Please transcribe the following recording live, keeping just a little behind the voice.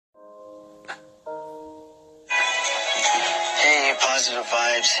Positive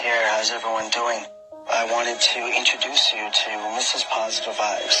Vibes here. How's everyone doing? I wanted to introduce you to Mrs. Positive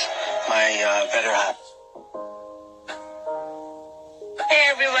Vibes, my better half. Hey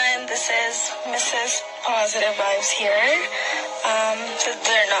everyone, this is Mrs. Positive Vibes here. So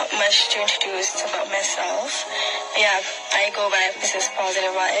there's not much to introduce about myself. Yeah, I go by Mrs. Positive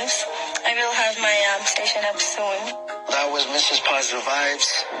Vibes. I will have my station up soon. That was Mrs. Positive Vibes.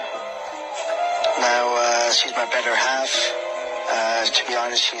 Now, she's my better half. To be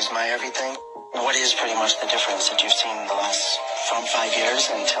honest, she's my everything. What is pretty much the difference that you've seen from 5 years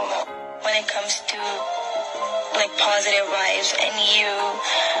until now? When it comes to positive vibes and you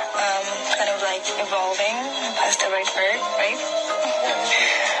kind of evolving, that's the right word, right?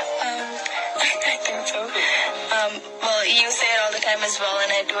 I think so. Well, you say it all the time as well,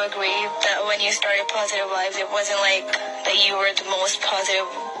 and I do agree that when you started Positive Vibes, it wasn't like that you were the most positive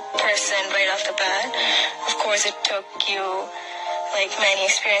person right off the bat. Of course, it took you many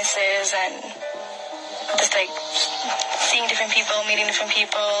experiences and just seeing different people, meeting different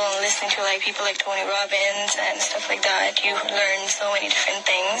people, listening to people like Tony Robbins and stuff like that. You learn so many different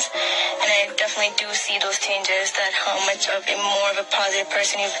things, and I definitely do see those changes, that how much of a more of a positive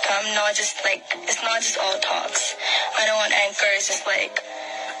person you become. Not just it's not just all talks. I know on Anchor it's just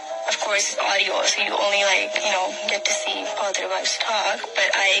of course it's audio, so you only get to see Positive Vibes talk,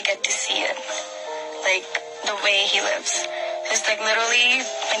 but I get to see it the way he lives. It's literally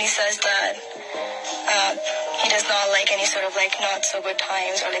when he says that he does not like any sort of not so good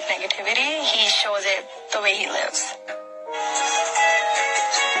times or negativity, he shows it the way he lives.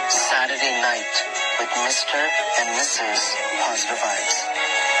 Saturday night with Mr. and Mrs. Positive Vibes.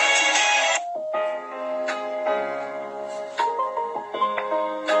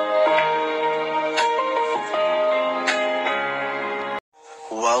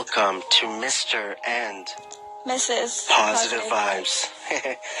 Welcome to Mr. and Mrs. Positive Vibes.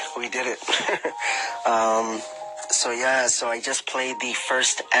 We did it. So I just played the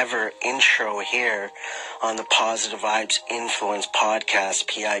first ever intro here on the Positive Vibes Influence Podcast,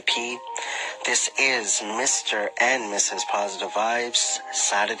 PIP. This is Mr. and Mrs. Positive Vibes,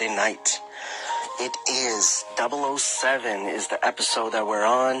 Saturday night. It is 007 is the episode that we're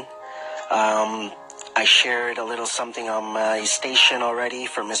on. I shared a little something on my station already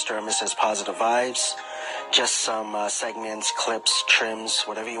for Mr. and Mrs. Positive Vibes. Just some segments, clips, trims,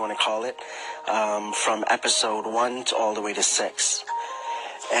 whatever you want to call it, from episode 1 all the way to 6.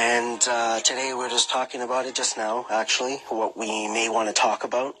 And today we're just talking about it just now, actually, what we may want to talk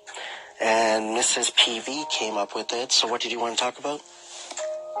about. And Mrs. PV came up with it. So what did you want to talk about?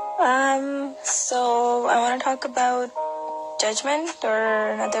 So I want to talk about judgment,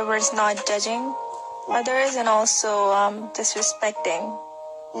 or in other words, not judging others, and also disrespecting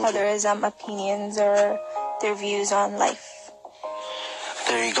others' opinions or their views on life.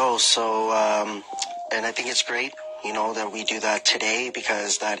 There you go. So, and I think it's great, that we do that today,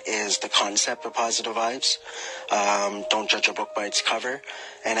 because that is the concept of Positive Vibes. Don't judge a book by its cover.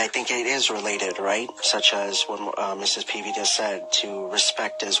 And I think it is related, right? Such as what Mrs. PV just said, to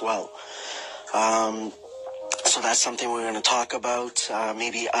respect as well. So that's something we're going to talk about.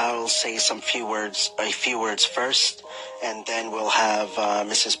 Maybe I'll say a few words first, and then we'll have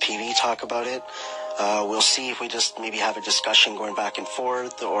Mrs. PV talk about it. We'll see if we just maybe have a discussion going back and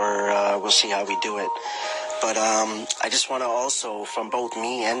forth, or we'll see how we do it. But I just want to also, from both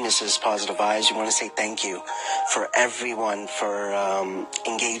me and Mrs. Positive Vibes, we want to say thank you for everyone for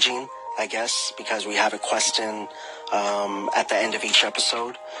engaging, I guess, because we have a question at the end of each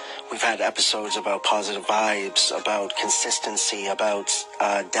episode. We've had episodes about positive vibes, about consistency, about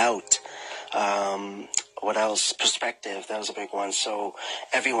doubt. What else? Perspective. That was a big one. So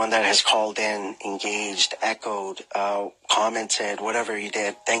everyone that has called in, engaged, echoed, commented, whatever you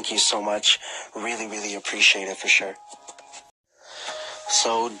did, thank you so much. Really, really appreciate it for sure.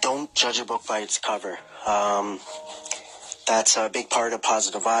 So don't judge a book by its cover. That's a big part of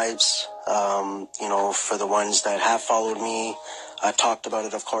Positive Vibes. For the ones that have followed me, I've talked about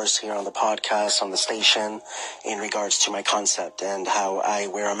it, of course, here on the podcast, on the station, in regards to my concept and how I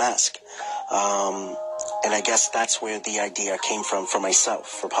wear a mask. And I guess that's where the idea came from for myself,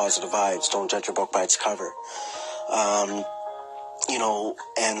 for Positive Vibes. Don't judge a book by its cover. And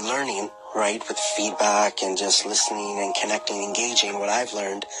learning, right, with feedback and just listening and connecting, engaging, what I've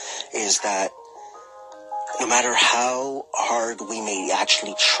learned is that no matter how hard we may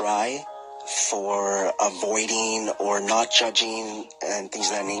actually try for avoiding or not judging and things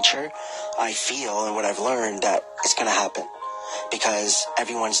of that nature, I feel, and what I've learned, that it's going to happen because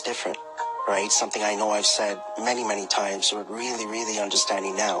everyone's different, right? Something I know I've said many, many times, but really, really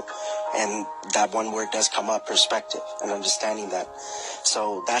understanding now. And that one word does come up, perspective, and understanding that.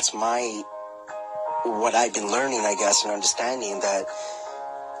 So that's what I've been learning, I guess, and understanding that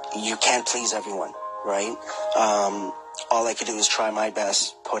you can't please everyone, right? All I could do is try my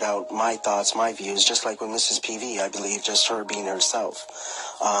best, put out my thoughts, my views, just like with Mrs. PV, I believe, just her being herself.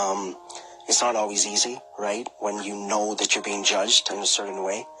 It's not always easy, right? When you know that you're being judged in a certain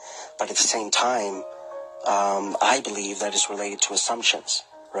way. But at the same time, I believe that it's related to assumptions,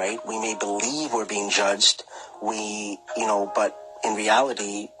 right? We may believe we're being judged, but in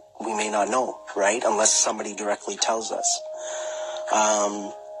reality, we may not know, right? Unless somebody directly tells us.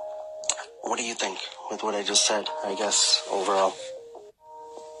 What do you think with what I just said, I guess, overall?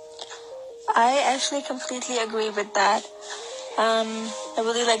 I actually completely agree with that. I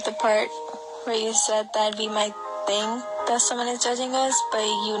really like the part where you said that we might think that someone is judging us, but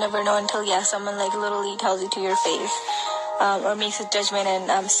you never know until, someone like literally tells you to your face, or makes a judgment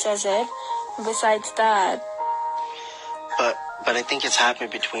and says it. Besides that, but I think it's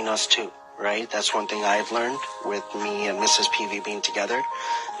happened between us too, right? That's one thing I've learned with me and Mrs. PV being together.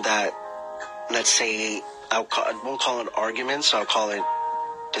 That, let's say, I won't call it arguments. I'll call it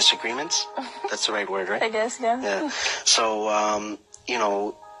disagreements. That's the right word, right? I guess, yeah. Yeah. So,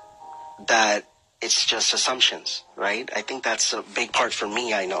 that it's just assumptions, right? I think that's a big part for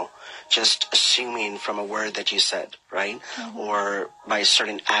me, I know. Just assuming from a word that you said, right? Mm-hmm. Or by a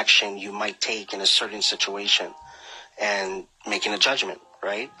certain action you might take in a certain situation and making a judgment,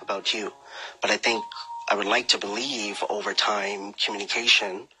 right, about you. But I think I would like to believe over time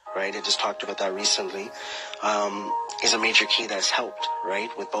communication, right? I just talked about that recently, is a major key that's helped, right,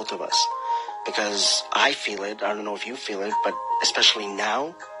 with both of us. Because I feel it, I don't know if you feel it, but especially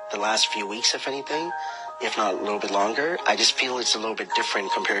now, the last few weeks, if anything, if not a little bit longer, I just feel it's a little bit different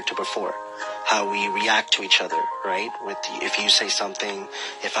compared to before. How we react to each other, right? If you say something,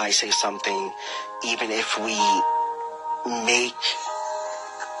 if I say something, even if we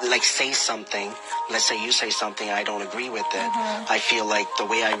say something, let's say you say something, I don't agree with it, I feel like the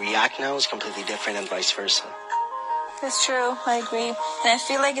way I react now is completely different and vice versa. That's true, I agree. And I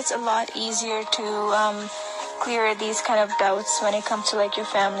feel like it's a lot easier to clear these kind of doubts when it comes to like your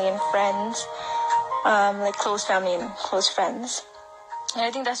family and friends, like close family and close friends. And I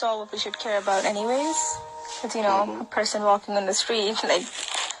think that's all what we should care about anyways. Because, a person walking on the street, like,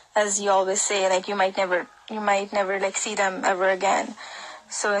 as you always say, like, you might never like see them ever again.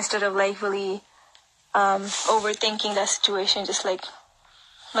 So instead of like really overthinking that situation, just like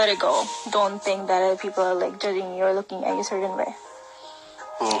let it go. Don't think that other people are like judging you or looking at you a certain way.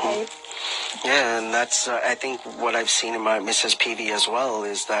 Right? Yeah, and that's I think what I've seen in my Mrs. PV as well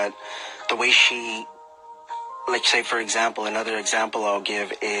is that the way she, like, say for example, another example I'll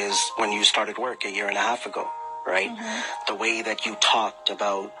give is when you started work 1.5 years ago, right? The way that you talked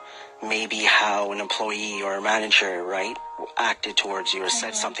about maybe how an employee or a manager, right, acted towards you or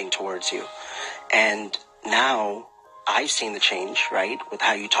said something towards you. And now I've seen the change, right, with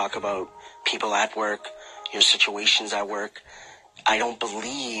how you talk about people at work, your situations at work. I don't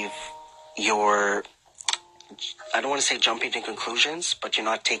believe I don't want to say jumping to conclusions, but you're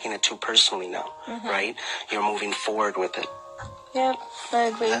not taking it too personally now, right? You're moving forward with it. Yep, I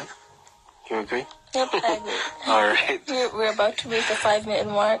agree. Yeah? You agree? Yep, I agree. All right. We're about to reach the 5-minute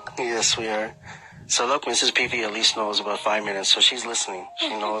mark. Yes, we are. So look, Mrs. PV at least knows about 5 minutes, so she's listening. She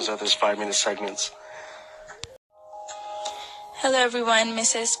knows that there's 5-minute segments. Hello everyone,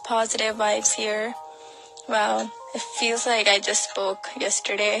 Mrs. Positive Vibes here. Wow, it feels like I just spoke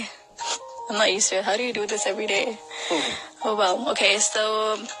yesterday. I'm not used to it. How do you do this every day? Oh well, okay,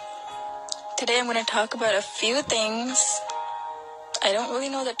 so today I'm going to talk about a few things. I don't really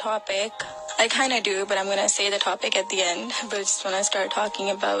know the topic. I kind of do, but I'm going to say the topic at the end, but just when I start talking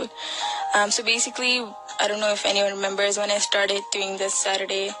about. So basically, I don't know if anyone remembers when I started doing this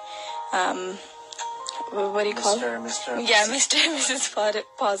Saturday, what do you call it? Yeah, Mr. and Mrs.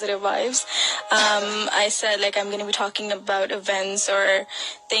 Positive Vibes. I said, like, I'm going to be talking about events or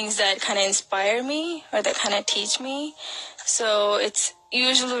things that kind of inspire me or that kind of teach me. So it's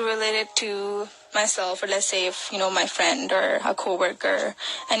usually related to myself, or let's say if, my friend or a coworker,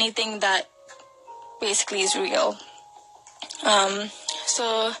 anything that basically is real.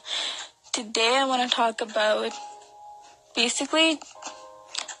 So today I want to talk about basically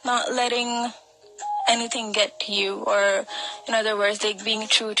not letting anything get to you, or in other words, like being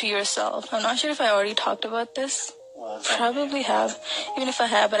true to yourself. I'm not sure if I already talked about this. Probably have. Even if I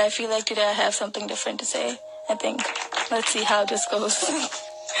have, but I feel like today I have something different to say, I think. Let's see how this goes.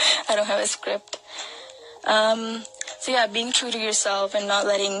 I don't have a script. So yeah, being true to yourself and not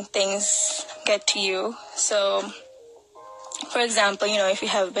letting things get to you. So For example, if you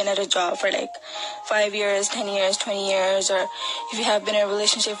have been at a job for like 5 years, 10 years, 20 years, or if you have been in a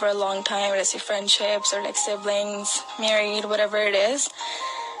relationship for a long time, let's say friendships or like siblings, married, whatever it is,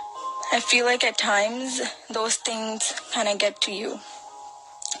 I feel like at times those things kind of get to you.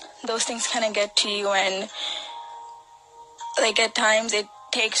 And like at times it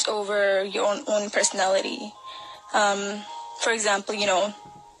takes over your own personality. For example,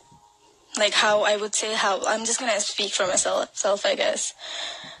 like how I'm just going to speak for myself, I guess.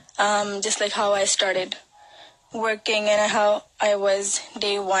 Just like how I started working and how I was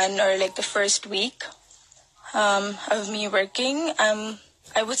day one or like the first week of me working.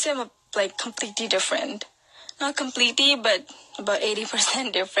 I would say I'm like completely different. Not completely, but about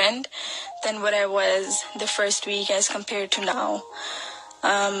 80% different than what I was the first week as compared to now.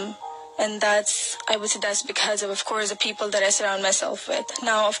 And I would say that's because of course, the people that I surround myself with.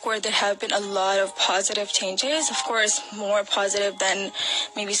 Now, of course, there have been a lot of positive changes. Of course, more positive than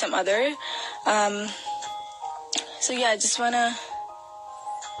maybe some other. So yeah, I just want to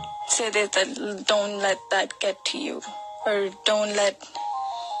say that don't let that get to you. Or don't let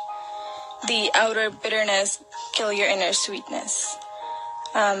the outer bitterness kill your inner sweetness.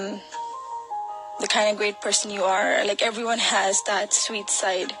 The kind of great person you are, like everyone has that sweet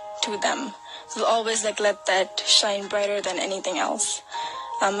side to them. So always like let that shine brighter than anything else.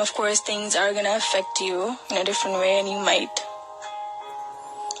 Of course, things are gonna affect you in a different way, and it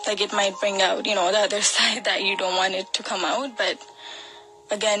might bring out, the other side that you don't want it to come out. But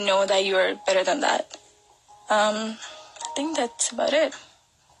again, know that you're better than that. I think that's about it.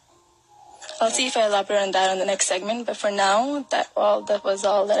 I'll see if I elaborate on that on the next segment. But for now, that was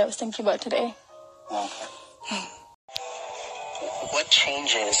all that I was thinking about today. Okay. What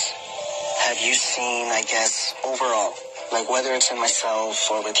changes have you seen, I guess, overall? Like whether it's in myself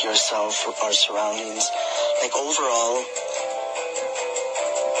or with yourself or our surroundings. Like overall,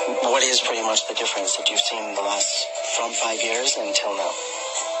 what is pretty much the difference that you've seen in the last, from 5 years until now?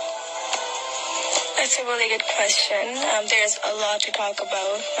 That's a really good question. There's a lot to talk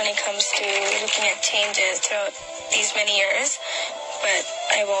about when it comes to looking at changes throughout these many years, but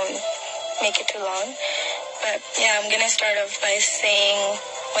I won't make it too long. But yeah, I'm going to start off by saying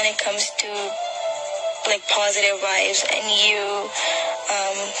when it comes to like positive vibes and you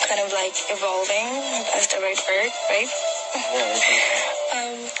kind of like evolving, that's the right word, right?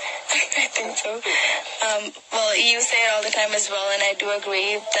 I think so. Well, you say it all the time as well, and I do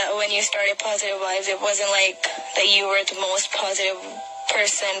agree that when you started Positive Vibes, it wasn't like that you were the most positive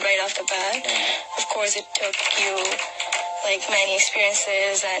person right off the bat. Of course, it took you like many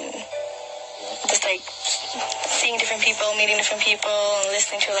experiences and just like seeing different people, meeting different people, and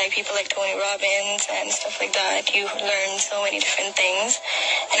listening to like people like Tony Robbins and stuff like that. You learn so many different things,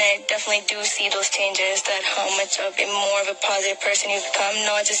 and I definitely do see those changes, that how much of a more of a positive person you become.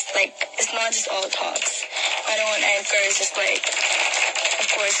 It's not just all talks. I don't want anchors just like, of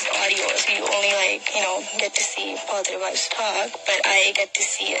course it's audio, so you only like, get to see Positive Vibes talk, but I get to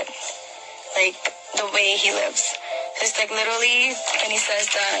see it, like the way he lives. It's like literally when he says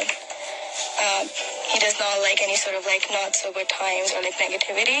that he does not like any sort of like not so good times or like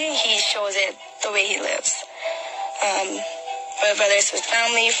negativity, he shows it the way he lives. Whether it's with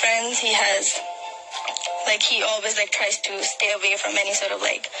family, friends, he always like tries to stay away from any sort of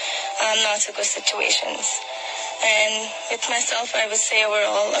like not so good situations. And with myself, I would say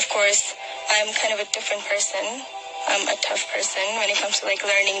overall, of course, I'm kind of a different person. I'm a tough person when it comes to like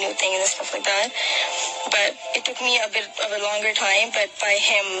learning new things and stuff like that. But it took me a bit of a longer time, but by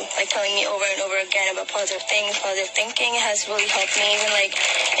him like telling me over and over again about positive things, positive thinking has really helped me, even like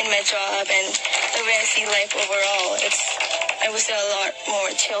in my job and the way I see life overall. I would say a lot more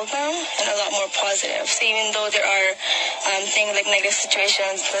chilled now and a lot more positive. So even though there are things like negative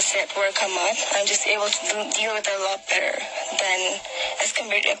situations, let's say at work come up, I'm just able to deal with it a lot better than as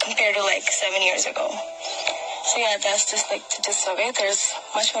compared to like 7 years ago. So yeah, that's just like the gist of it. There's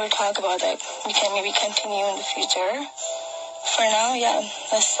much more to talk about that we can maybe continue in the future. For now, yeah,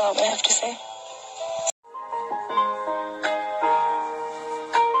 that's all I have to say.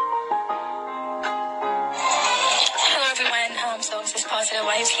 Hello everyone, so this is Positive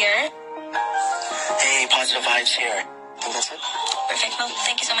Vibes here. Hey, Positive Vibes here. I think that's it. Perfect. Well,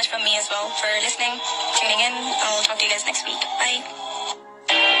 thank you so much from me as well for listening, tuning in. I'll talk to you guys next week. Bye.